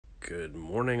Good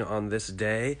morning on this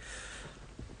day.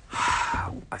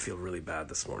 I feel really bad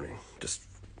this morning. Just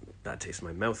bad taste in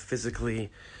my mouth physically,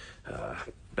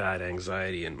 bad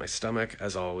anxiety in my stomach,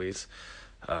 as always.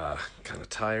 Kind of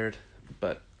tired,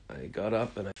 but I got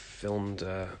up and I filmed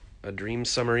a dream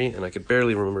summary, and I could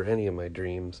barely remember any of my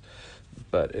dreams,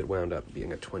 but it wound up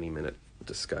being a 20-minute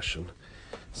discussion.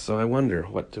 So I wonder,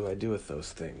 what do I do with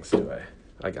those things?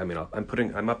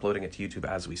 I'm uploading it to YouTube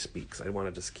as we speak, because I want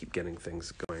to just keep getting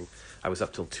things going. I was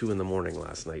up till 2 a.m.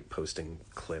 last night posting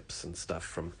clips and stuff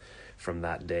from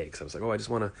that day, because I was like, I just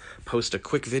want to post a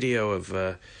quick video of,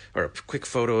 or a quick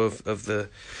photo of the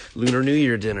Lunar New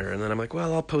Year dinner, and then I'm like,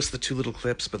 I'll post the 2 little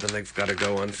clips, but then they've got to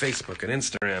go on Facebook and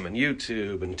Instagram and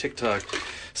YouTube and TikTok,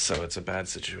 so it's a bad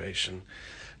situation.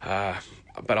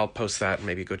 But I'll post that, and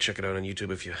maybe go check it out on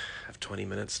YouTube if you have 20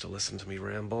 minutes to listen to me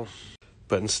ramble.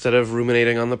 But instead of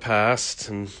ruminating on the past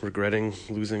and regretting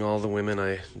losing all the women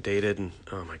I dated, and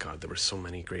oh my God, there were so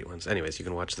many great ones. Anyways, you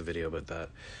can watch the video about that.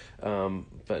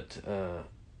 The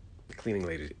cleaning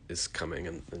lady is coming,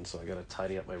 and so I got to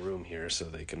tidy up my room here so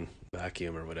they can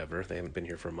vacuum or whatever. They haven't been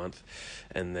here for a month.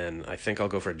 And then I think I'll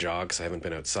go for a jog, because I haven't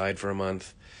been outside for a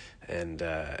month. And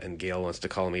Gail wants to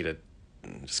call me to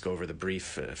just go over the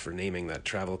brief for naming that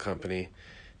travel company.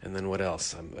 And then what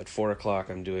else? At 4:00,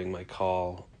 I'm doing my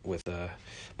call with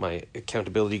my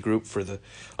accountability group for the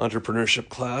entrepreneurship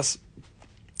class.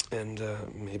 And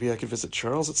maybe I could visit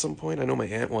Charles at some point. I know my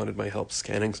aunt wanted my help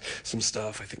scanning some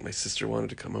stuff. I think my sister wanted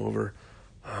to come over.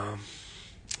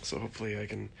 So hopefully I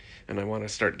can, and I want to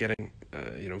start getting,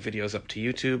 videos up to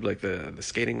YouTube, like the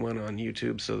skating one on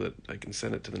YouTube, so that I can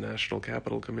send it to the National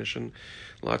Capital Commission.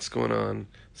 Lots going on.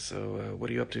 So what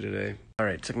are you up to today? All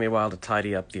right, it took me a while to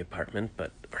tidy up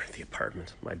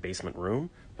my basement room,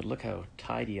 but look how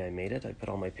tidy I made it. I put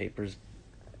all my papers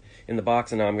in the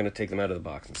box, and now I'm going to take them out of the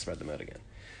box and spread them out again.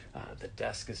 The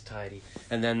desk is tidy.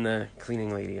 And then the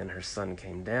cleaning lady and her son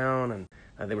came down, and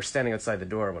they were standing outside the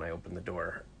door when I opened the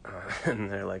door.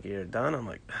 And they're like, "You're done?" I'm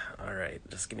like, "All right,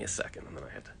 just give me a second." And then I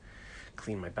had to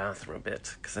clean my bathroom a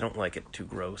bit, because I don't like it too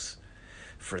gross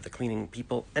for the cleaning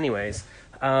people. Anyways,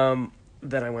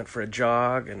 then I went for a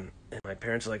jog, and my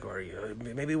parents were like,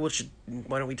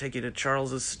 why don't we take you to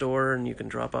Charles's store, and you can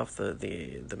drop off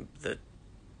the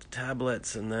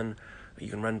tablets, and then you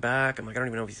can run back. I'm like, I don't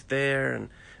even know if he's there. And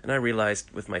I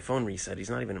realized with my phone reset, he's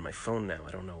not even in my phone now.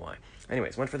 I don't know why.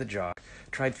 Anyways, went for the jog,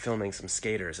 tried filming some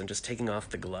skaters, and just taking off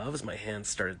the gloves, my hands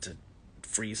started to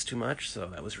freeze too much, so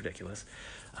that was ridiculous.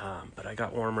 But I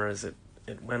got warmer as it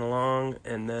went along,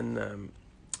 and then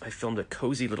I filmed a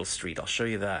cozy little street. I'll show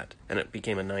you that. And it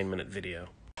became a 9-minute video.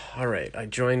 All right, I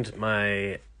joined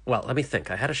let me think.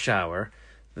 I had a shower,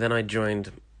 then I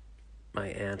joined my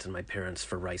aunt and my parents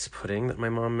for rice pudding that my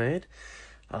mom made.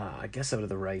 I guess out of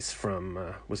the rice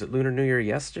from, was it Lunar New Year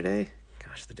yesterday?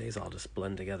 Gosh, the days all just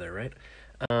blend together, right?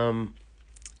 And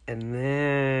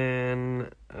then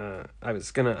I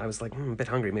was like, I'm a bit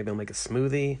hungry. Maybe I'll make a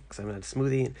smoothie, because I haven't had a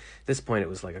smoothie. At this point, it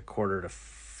was like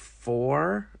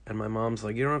 3:45, and my mom's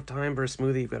like, "You don't have time for a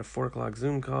smoothie. You've got a 4:00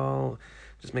 Zoom call.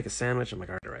 Just make a sandwich." I'm like,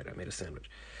 all right, I made a sandwich.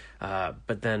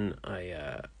 But then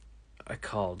I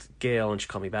called Gail, and she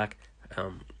called me back.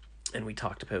 And we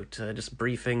talked about just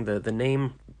briefing the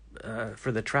name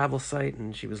for the travel site,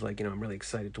 and she was like, "I'm really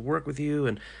excited to work with you,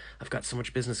 and I've got so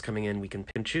much business coming in, we can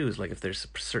pick and choose. Like, if there's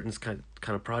a certain kind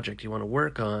of project you want to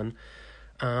work on,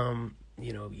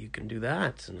 you can do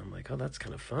that." And I'm like, "Oh, that's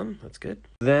kind of fun. That's good."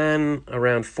 Then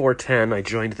around 4:10, I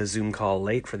joined the Zoom call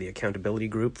late for the accountability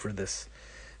group for this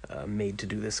Made to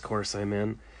Do This course I'm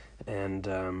in, and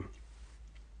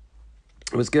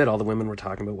it was good. All the women were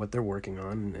talking about what they're working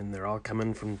on, and they're all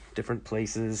coming from different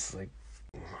places. Like,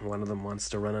 one of them wants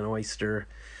to run an oyster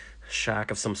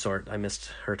shack of some sort. I missed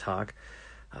her talk.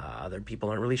 Other people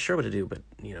aren't really sure what to do, but,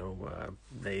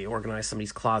 they organize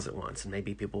somebody's closet once, and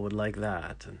maybe people would like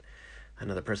that. And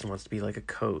another person wants to be like a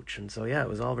coach. And so, yeah, it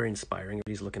was all very inspiring.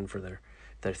 Everybody's looking for their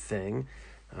thing.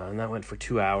 And that went for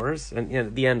 2 hours. And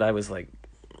at the end, I was like,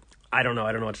 I don't know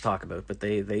what to talk about, but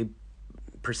they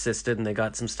persisted, and they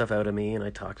got some stuff out of me, and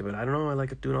I talked about, I don't know, I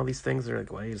like doing all these things. They're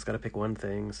like, well, you just got to pick one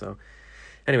thing. So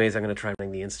anyways, I'm going to try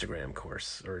running the Instagram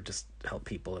course, or just help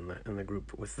people in the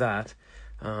group with that.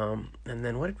 And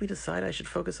then what did we decide I should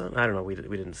focus on? I don't know. We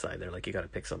didn't decide. They're like, you got to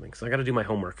pick something. So I got to do my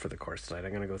homework for the course tonight. I'm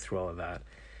going to go through all of that.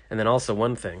 And then also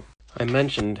one thing, I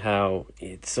mentioned how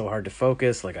it's so hard to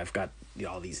focus. Like, I've got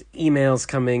all these emails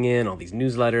coming in, all these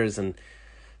newsletters, and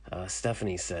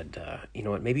Stephanie said, you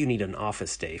know what, maybe you need an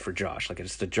office day for Josh, like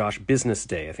just a Josh business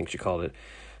day, I think she called it,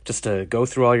 just to go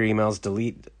through all your emails,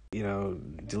 delete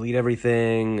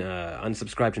everything,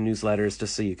 unsubscribe to newsletters,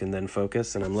 just so you can then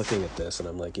focus. And I'm looking at this, and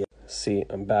I'm like, yeah. See,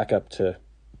 I'm back up to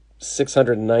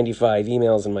 695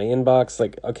 emails in my inbox.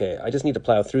 Like, okay, I just need to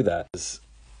plow through that.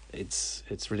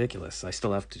 It's ridiculous. I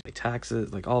still have to pay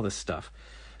taxes, like all this stuff.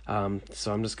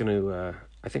 So I'm just going to,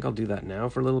 I think I'll do that now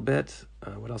for a little bit.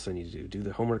 What else I need to do? Do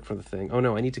the homework for the thing. Oh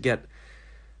no, I need to get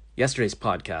yesterday's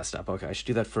podcast up. Okay, I should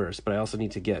do that first, but I also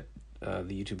need to get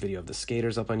the YouTube video of the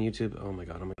skaters up on YouTube. Oh my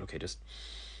God, okay, just...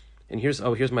 And here's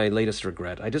my latest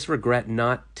regret. I just regret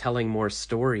not telling more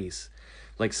stories.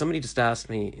 Like, somebody just asked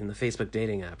me in the Facebook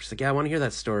dating app, she's like, yeah, I want to hear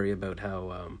that story about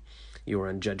how you were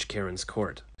on Judge Karen's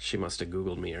court. She must have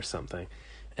Googled me or something.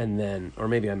 And then, or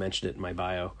maybe I mentioned it in my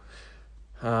bio.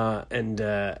 And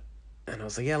I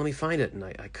was like, yeah, let me find it. And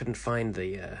I couldn't find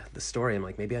the story. I'm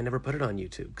like, maybe I never put it on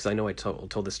YouTube, because I know I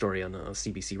told the story on a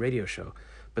CBC radio show.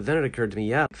 But then it occurred to me,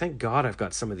 yeah, thank God I've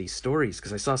got some of these stories,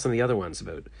 because I saw some of the other ones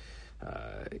about...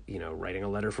 writing a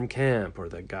letter from camp, or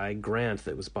the guy Grant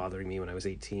that was bothering me when I was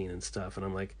 18 and stuff. And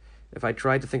I'm like, if I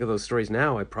tried to think of those stories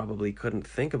now, I probably couldn't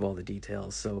think of all the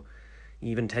details. So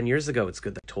even 10 years ago, it's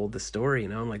good that I told the story.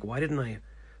 I'm like, why didn't I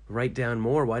write down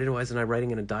more? Why wasn't I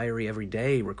writing in a diary every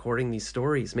day, recording these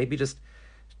stories? Maybe just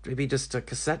a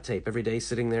cassette tape every day,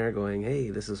 sitting there going,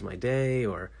 hey, this is my day.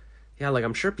 Or yeah, like,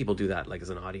 I'm sure people do that, like, as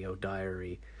an audio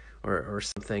diary or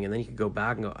something, and then you can go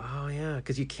back and go, oh yeah,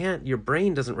 because your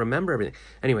brain doesn't remember everything.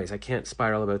 Anyways, I can't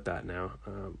spiral about that now.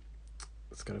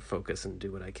 Let's gotta focus and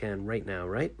do what I can right now,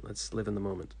 right? Let's live in the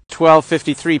moment.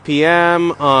 12:53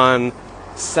 p.m. on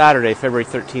Saturday, February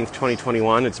 13th,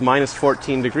 2021. It's minus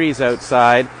 14 degrees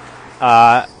outside,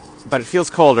 but it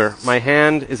feels colder. My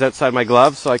hand is outside my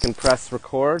glove, so I can press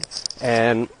record,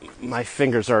 and my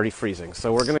fingers are already freezing.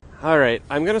 So Alright,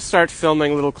 I'm gonna start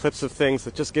filming little clips of things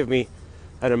that just give me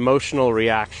an emotional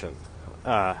reaction,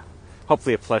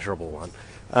 hopefully a pleasurable one.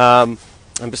 I'm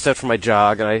just out for my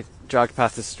jog, and I jogged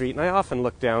past the street, and I often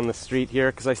look down the street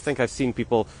here because I think I've seen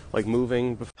people like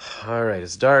moving before. All right,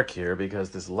 it's dark here because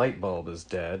this light bulb is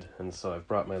dead, and so I've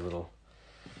brought my little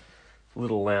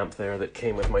lamp there that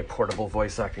came with my portable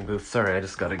voice acting booth. Sorry, I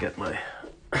just got to get my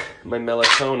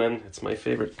melatonin. It's my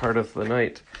favorite part of the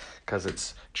night because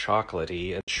it's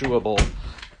chocolatey and chewable.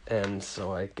 And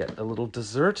so I get a little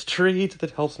dessert treat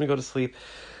that helps me go to sleep.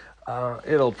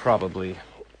 It'll probably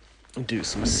do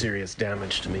some serious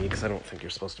damage to me, because I don't think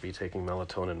you're supposed to be taking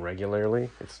melatonin regularly.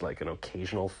 It's like an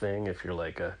occasional thing if you're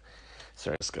like a...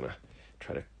 Sorry, I'm just going to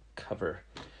try to cover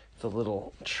the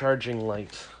little charging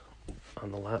light on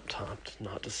the laptop to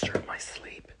not disturb my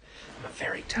sleep. I'm a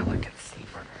very delicate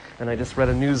sleeper. And I just read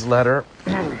a newsletter.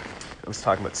 I was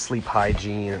talking about sleep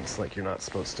hygiene, and it's like you're not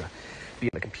supposed to be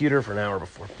on the computer for an hour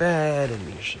before bed, and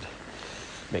you should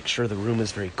make sure the room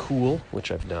is very cool,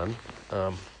 which I've done.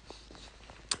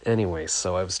 Anyway,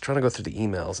 so I was trying to go through the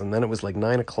emails, and then it was like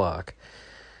 9 o'clock,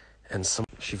 and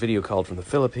she video called from the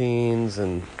Philippines,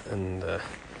 and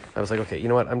I was like, okay, you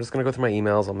know what, I'm just going to go through my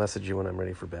emails, I'll message you when I'm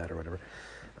ready for bed or whatever.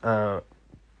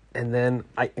 And then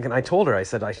I told her, I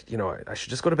said, I should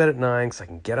just go to bed at 9, because I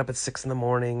can get up at 6 in the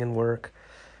morning and work.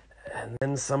 And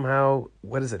then somehow,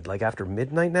 what is it, like after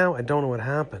midnight now? I don't know what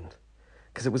happened.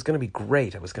 Because it was going to be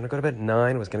great. I was going to go to bed at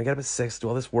 9. I was going to get up at 6, do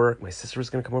all this work. My sister was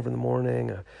going to come over in the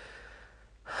morning.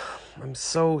 I'm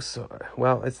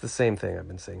well, it's the same thing I've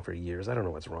been saying for years. I don't know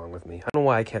what's wrong with me. I don't know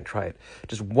why I can't try it.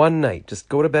 Just one night. Just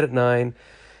go to bed at 9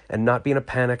 and not be in a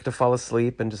panic to fall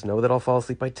asleep, and just know that I'll fall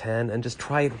asleep by 10, and just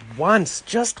try it once.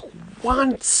 Just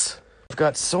once. I've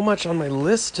got so much on my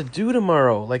list to do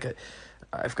tomorrow. Like...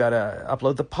 I've got to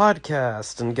upload the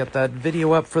podcast and get that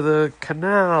video up for the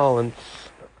canal, and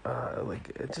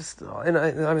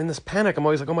I'm in this panic. I'm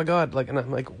always like, oh my God, like, and I'm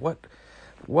like, what,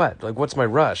 like, what's my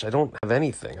rush? I don't have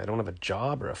anything. I don't have a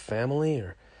job or a family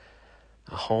or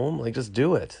a home. Like, just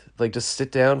do it. Like, just sit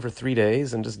down for 3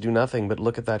 days and just do nothing but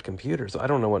look at that computer. So I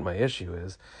don't know what my issue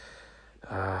is.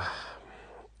 At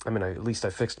least I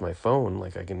fixed my phone.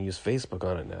 Like, I can use Facebook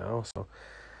on it now, so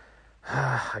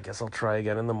I guess I'll try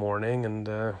again in the morning, and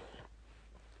I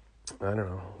don't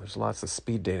know. There's lots of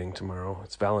speed dating tomorrow.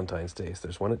 It's Valentine's Day, so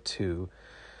there's one at 2,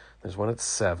 there's one at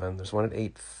 7, there's one at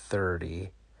 8:30.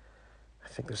 I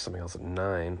think there's something else at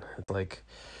 9. It's like,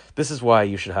 this is why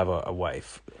you should have a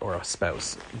wife or a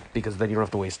spouse, because then you don't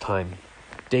have to waste time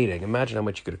dating. Imagine how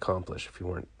much you could accomplish if you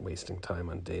weren't wasting time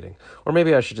on dating. Or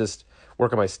maybe I should just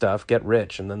work on my stuff, get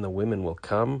rich, and then the women will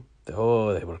come.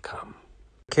 Oh, they will come.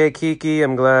 Okay, Kiki,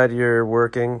 I'm glad you're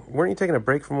working. Weren't you taking a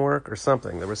break from work or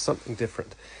something? There was something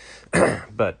different.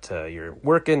 But you're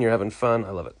working, you're having fun.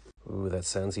 I love it. Ooh, that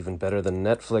sounds even better than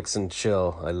Netflix and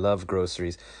chill. I love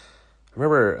groceries. I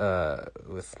remember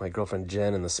with my girlfriend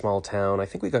Jen in the small town, I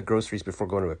think we got groceries before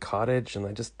going to a cottage,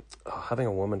 and having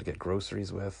a woman to get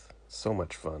groceries with, so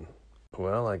much fun.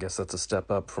 Well, I guess that's a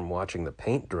step up from watching the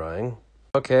paint drying.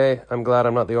 Okay, I'm glad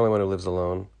I'm not the only one who lives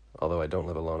alone. Although I don't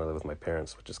live alone, I live with my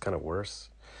parents, which is kind of worse.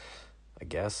 I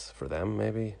guess, for them,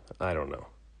 maybe? I don't know.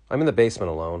 I'm in the basement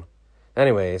alone.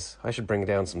 Anyways, I should bring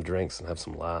down some drinks and have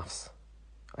some laughs.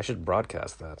 I should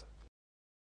broadcast that.